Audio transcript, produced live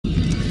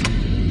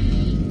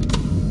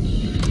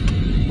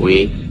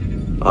We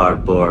are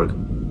Borg.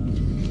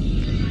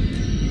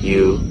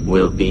 You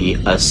will be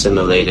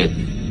assimilated.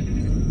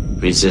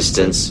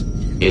 Resistance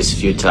is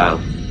futile.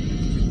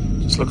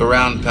 Just look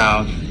around,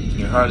 pal.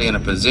 You're hardly in a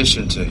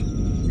position to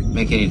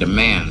make any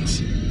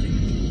demands.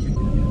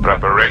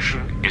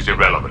 Preparation is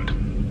irrelevant.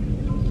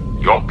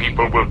 Your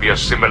people will be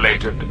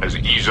assimilated as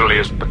easily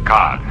as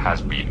Picard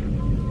has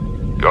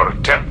been. Your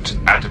attempt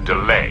at a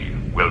delay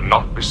will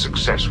not be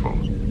successful,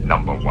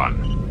 number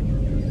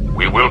one.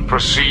 We will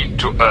proceed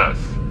to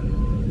Earth,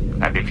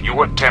 and if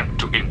you attempt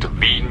to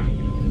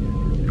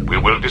intervene, we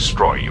will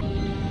destroy you.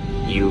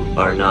 You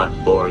are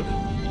not Borg.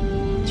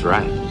 That's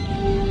right.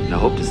 And I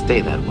hope to stay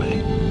that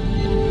way.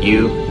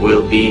 You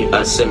will be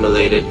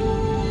assimilated.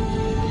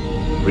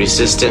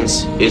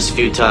 Resistance is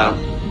futile.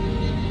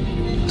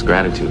 It's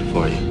gratitude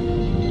for you.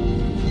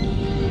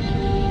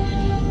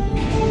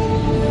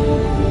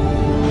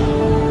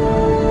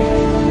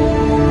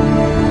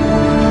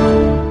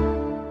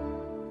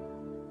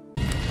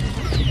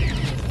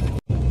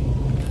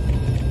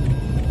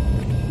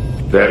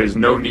 There is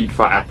no need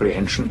for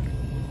apprehension.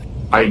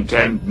 I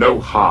intend no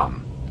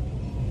harm.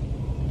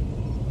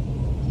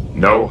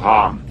 No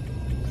harm.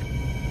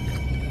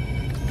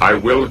 I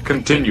will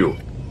continue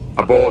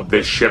aboard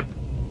this ship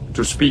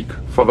to speak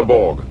for the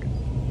Borg,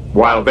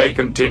 while they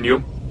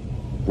continue,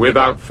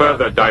 without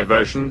further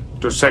diversion,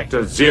 to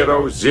Sector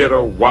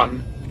 001,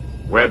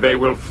 where they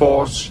will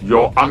force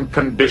your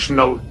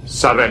unconditional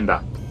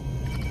surrender.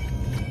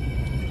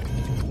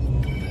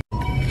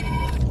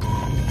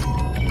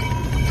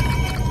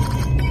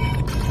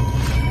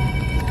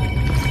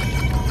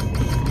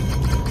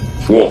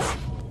 Worf,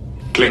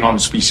 Klingon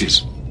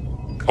species,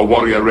 a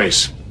warrior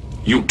race.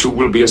 You too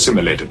will be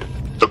assimilated.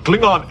 The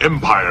Klingon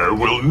Empire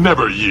will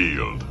never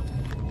yield.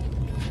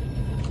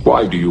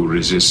 Why do you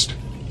resist?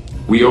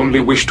 We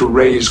only wish to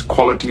raise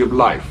quality of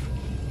life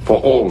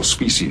for all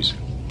species.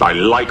 I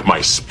like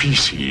my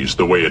species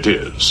the way it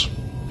is.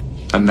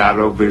 A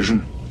narrow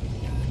vision.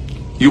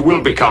 You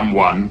will become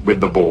one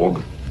with the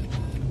Borg.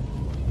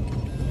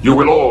 You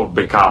will all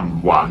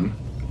become one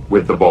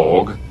with the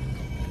Borg.